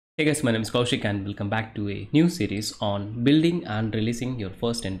Hey guys, my name is Kaushik and welcome back to a new series on building and releasing your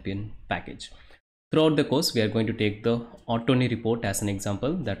first NPM package. Throughout the course, we are going to take the ortoni report as an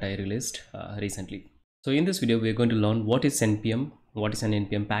example that I released recently. So in this video, we are going to learn what is NPM, what is an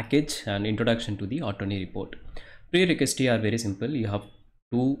NPM package, and introduction to the ortoni report. Prerequisites are very simple. You have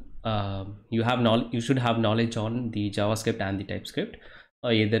to you should have knowledge on the JavaScript and the TypeScript,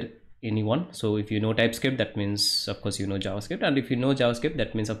 either anyone. So if you know TypeScript, that means of course you know JavaScript, and if you know JavaScript,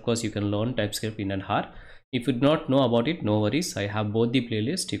 that means of course you can learn TypeScript in an hour. If you do not know about it, no worries, I have both the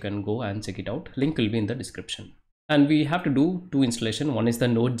playlist, you can go and check it out, link will be in the description. And we have to do two installation, one is the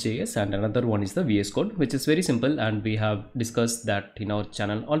Node.js and another one is the VS Code, which is very simple and we have discussed that in our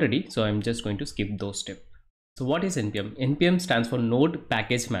channel already, so I'm just going to skip those steps. So what is NPM? NPM stands for Node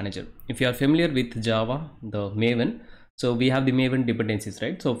Package Manager. If you are familiar with Java, the Maven, so we have the Maven dependencies,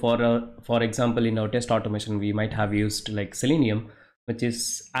 right? So for example, in our test automation, we might have used like Selenium, which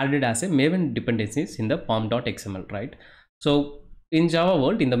is added as a Maven dependencies in the pom.xml, right? So in Java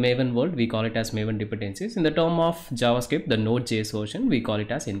world, in the Maven world, we call it as Maven dependencies. In the term of JavaScript, the Node.js version, we call it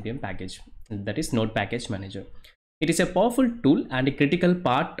as NPM package, that is Node Package Manager. It is a powerful tool and a critical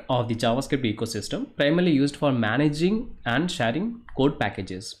part of the JavaScript ecosystem, primarily used for managing and sharing code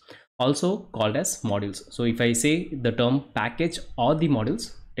packages, also called as modules. So if I say the term package or the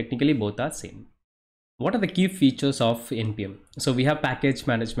modules, technically both are same. What are the key features of NPM? So we have package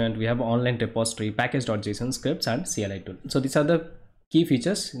management, we have online repository, package.json scripts, and CLI tool. So these are the key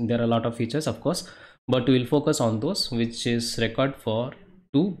features. There are a lot of features, of course, but we will focus on those which is required for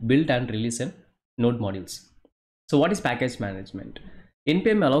to build and release in node modules. So what is package management?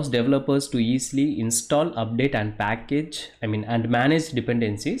 NPM allows developers to easily install, update, and and manage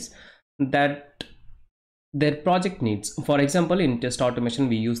dependencies that their project needs. For example, in test automation,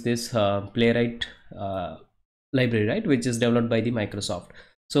 we use this Playwright library, right, which is developed by the Microsoft.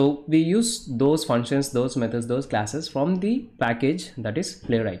 So we use those functions, those methods, those classes from the package, that is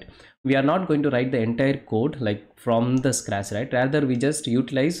Playwright. We are not going to write the entire code like from the scratch, right? Rather, we just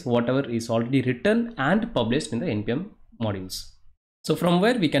utilize whatever is already written and published in the NPM modules. So from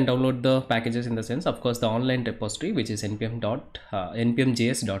where we can download the packages, in the sense, of course, the online repository, which is npmjs.com,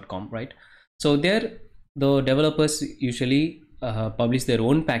 right? So there the developers usually publish their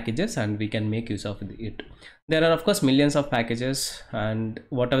own packages and we can make use of it. There are of course millions of packages, and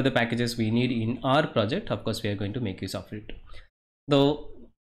whatever the packages we need in our project, of course we are going to make use of it. The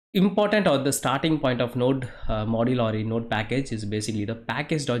important or the starting point of node module or a node package is basically the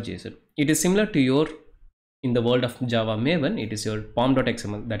package.json. It is similar to your, in the world of Java Maven, it is your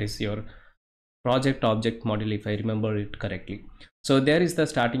pom.xml, that is your project object module, if I remember it correctly. So there is the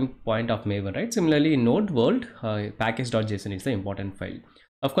starting point of Maven, right? Similarly, in node world, package.json is the important file.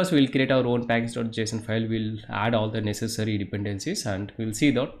 Of course, we will create our own package.json file. We'll add all the necessary dependencies and we'll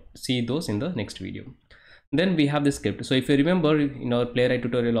see those in the next video. Then we have the script. So if you remember in our Playwright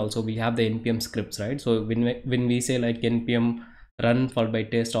tutorial also, we have the NPM scripts, right? So when we say like NPM run followed by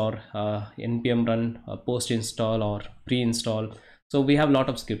test, or NPM run post install or pre-install, so we have a lot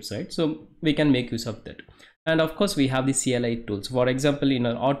of scripts, right? So we can make use of that. And of course we have the CLI tools. For example, in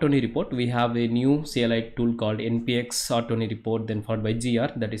our ortoni report, we have a new CLI tool called npx ortoni report, then followed by gr,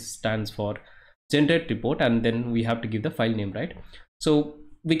 that is stands for generate report, and then we have to give the file name, right? So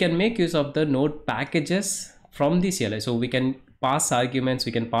we can make use of the node packages from the CLI. So we can pass arguments,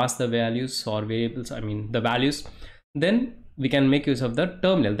 we can pass the values or variables, the values. Then we can make use of the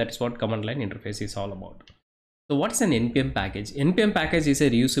terminal. That is what command line interface is all about. So what is an NPM package? NPM package is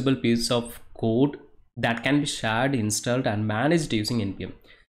a reusable piece of code that can be shared, installed, and managed using NPM.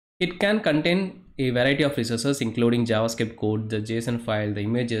 It can contain a variety of resources, including JavaScript code, the JSON file, the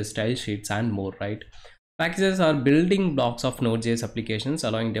images, style sheets, and more, right? Packages are building blocks of Node.js applications,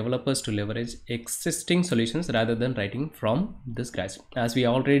 allowing developers to leverage existing solutions rather than writing from the scratch. As we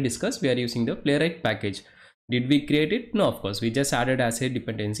already discussed, we are using the Playwright package. Did we create it? No, of course, we just added as a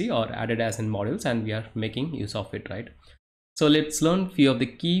dependency or added as in modules, and we are making use of it, right? So let's learn few of the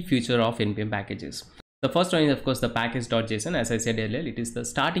key features of NPM packages. The first one is of course the package.json. As I said earlier, it is the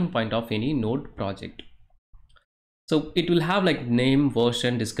starting point of any node project. So it will have like name,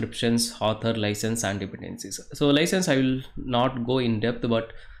 version, descriptions, author, license, and dependencies. So license I will not go in depth,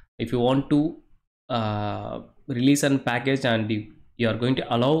 but if you want to release a package and you are going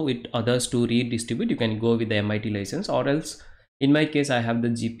to allow it others to redistribute, you can go with the MIT license, or else in my case I have the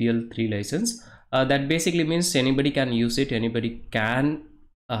GPL3 license. That basically means anybody can use it, anybody can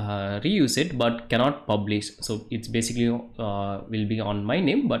reuse it, but cannot publish. So it's basically will be on my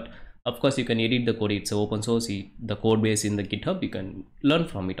name, but of course you can edit the code. It's open source, the code base in the GitHub, you can learn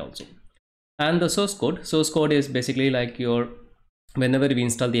from it also. And the source code is basically like your whenever we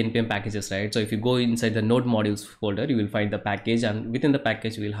install the npm packages, right? So if you go inside the node modules folder, you will find the package, and within the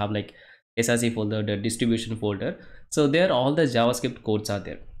package we will have like src folder, the distribution folder. So there all the javascript codes are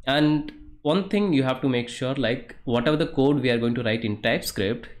there. And one thing you have to make sure, like whatever the code we are going to write in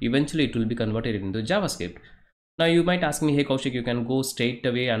TypeScript, eventually it will be converted into JavaScript. Now you might ask me, hey Kaushik, you can go straight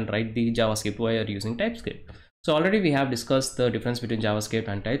away and write the JavaScript, why are you using TypeScript? So already we have discussed the difference between JavaScript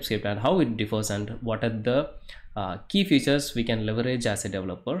and TypeScript and how it differs and what are the key features we can leverage as a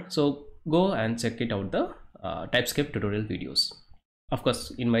developer. So go and check it out, the TypeScript tutorial videos, of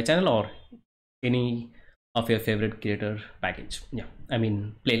course in my channel or any of your favorite creator package,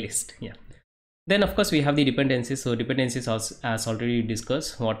 playlist. Then of course we have the dependencies. So dependencies, as already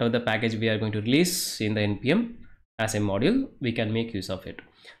discussed, whatever the package we are going to release in the npm as a module, we can make use of it.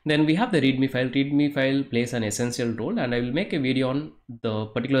 Then we have the readme file. Readme file plays an essential role, and I will make a video on the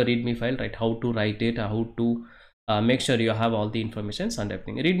particular readme file, right? How to write it, how to make sure you have all the informations and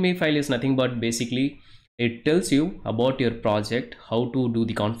everything. Readme file is nothing but basically it tells you about your project, how to do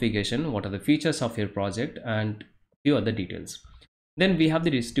the configuration, what are the features of your project, and few other details. Then we have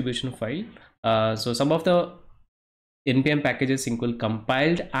the distribution file. So some of the npm packages include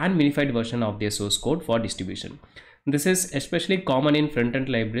compiled and minified version of their source code for distribution. This is especially common in front-end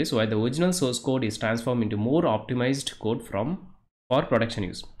libraries where the original source code is transformed into more optimized code for production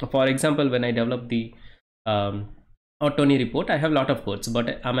use. For example, when I develop the ortoni report, I have a lot of codes,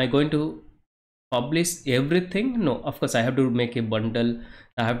 but am I going to publish everything? No, of course I have to make a bundle.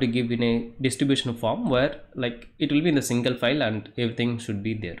 I have to give in a distribution form where like it will be in the single file and everything should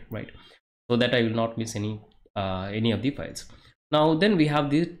be there, right? So that I will not miss any of the files. Now then we have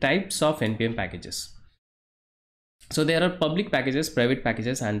the types of npm packages. So there are public packages, private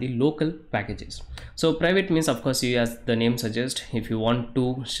packages, and the local packages. So private means, of course, you, as the name suggests, if you want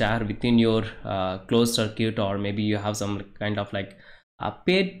to share within your closed circuit, or maybe you have some kind of like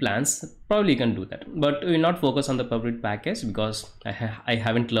paid plans, probably you can do that. But we will not focus on the public package because I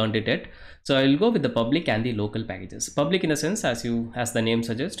haven't learned it yet. So I will go with the public and the local packages. Public in the sense, as the name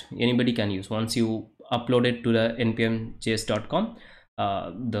suggests, anybody can use. Once you upload it to the npm.js.com,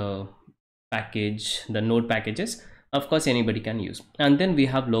 the package, the node packages, of course anybody can use. And then we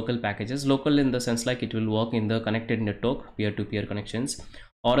have local packages. Local in the sense like it will work in the connected network, peer-to-peer connections,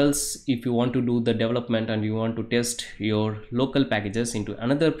 or else if you want to do the development and you want to test your local packages into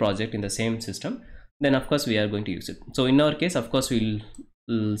another project in the same system, then of course we are going to use it. So in our case, of course we'll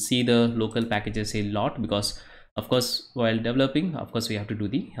see the local packages a lot, because of course while developing, of course we have to do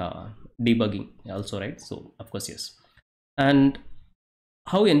the debugging also, right? So of course, yes. And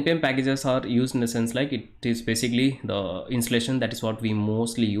how npm packages are used in the sense like it is basically the installation, that is what we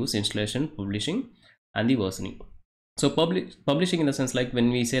mostly use: installation, publishing, and the versioning. So publishing in the sense like when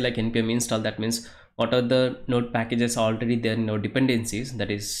we say like npm install, that means what are the node packages already there in our dependencies,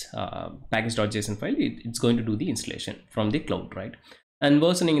 that is package.json file, it's going to do the installation from the cloud, right? And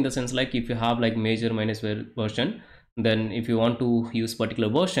versioning in the sense like if you have like major minus version, then if you want to use particular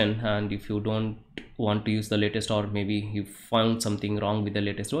version and if you don't want to use the latest, or maybe you found something wrong with the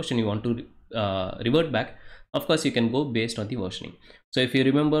latest version, you want to revert back, of course you can go based on the versioning. So if you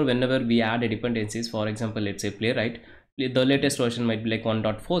remember, whenever we add a dependencies, for example, let's say playwright, the latest version might be like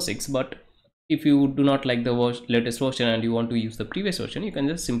 1.46, but if you do not like the latest version and you want to use the previous version, you can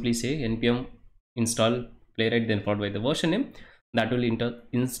just simply say npm install playwright, then followed by the version name, that will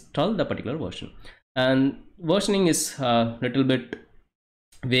install the particular version. And versioning is a little bit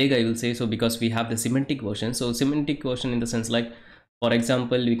vague, I will say, so because we have the semantic version. So semantic version in the sense like, for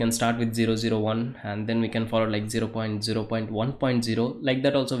example, we can start with 001 and then we can follow like 0.0.1.0, like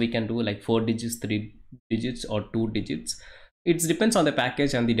that also we can do like 4 digits, 3 digits, or 2 digits. It depends on the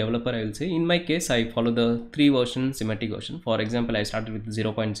package and the developer, I will say. In my case, I follow the 3 version semantic version. For example, I started with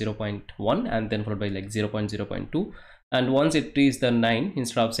 0.0.1 and then followed by like 0.0.2, and once it reaches the 9,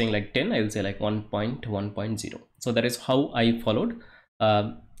 instead of saying like 10, I will say like 1.1.0. so that is how I followed.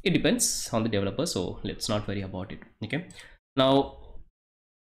 It depends on the developer, so let's not worry about it. Okay, now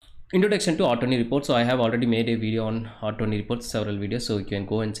introduction to ortoni report. So I have already made a video on ortoni reports, several videos, so you can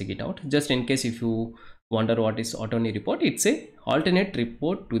go and check it out. Just in case if you wonder what is ortoni report, it's a alternate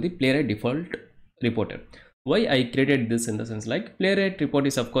report to the playwright default reporter. Why I created this in the sense like playwright report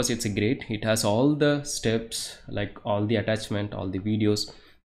is, of course, it's a great, it has all the steps, like all the attachment, all the videos,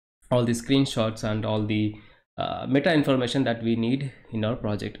 all the screenshots, and all the meta information that we need in our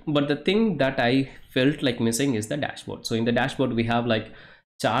project. But the thing that I felt like missing is the dashboard. So in the dashboard we have like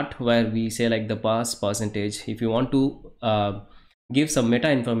chart where we say like the pass percentage. If you want to give some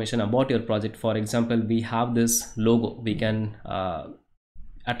meta information about your project, for example, we have this logo, we can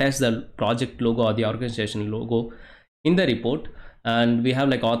attach the project logo or the organization logo in the report, and we have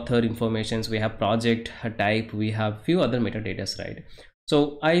like author informations, we have project type, we have few other metadatas, right?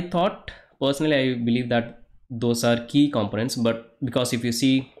 So I thought, personally, I believe that those are key components, but because if you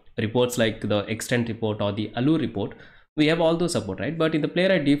see reports like the extent report or the allure report, we have all those support, right? But in the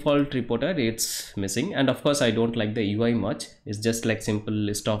playwright default reporter, it's missing. And of course I don't like the UI much. It's just like simple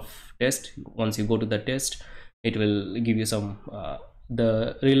list of tests. Once you go to the test, it will give you some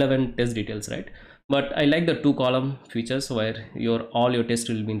the relevant test details, right? But I like the 2-column features where all your tests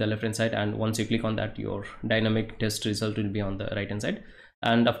will be in the left hand side, and once you click on that, your dynamic test result will be on the right hand side.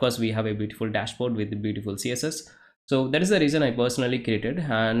 And of course we have a beautiful dashboard with the beautiful CSS. So that is the reason I personally created.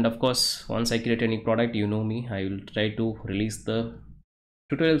 And of course, once I create any product, you know me, I will try to release the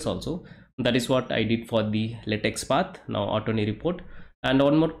tutorials also. That is what I did for the latex path, now ortoni report. And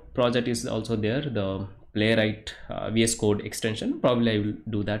one more project is also there, the playwright VS Code extension. Probably I will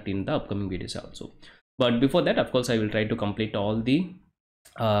do that in the upcoming videos also. But before that, of course, I will try to complete all the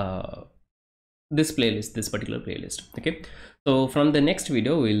this particular playlist. Okay, so from the next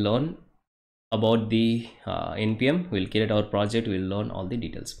video we'll learn about the NPM. We'll create our project, we'll learn all the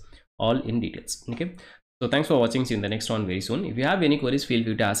details, all in details. Okay, so thanks for watching. See you in the next one very soon. If you have any queries, feel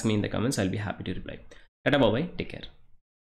free to ask me in the comments. I'll be happy to reply. Tata, bye bye, take care.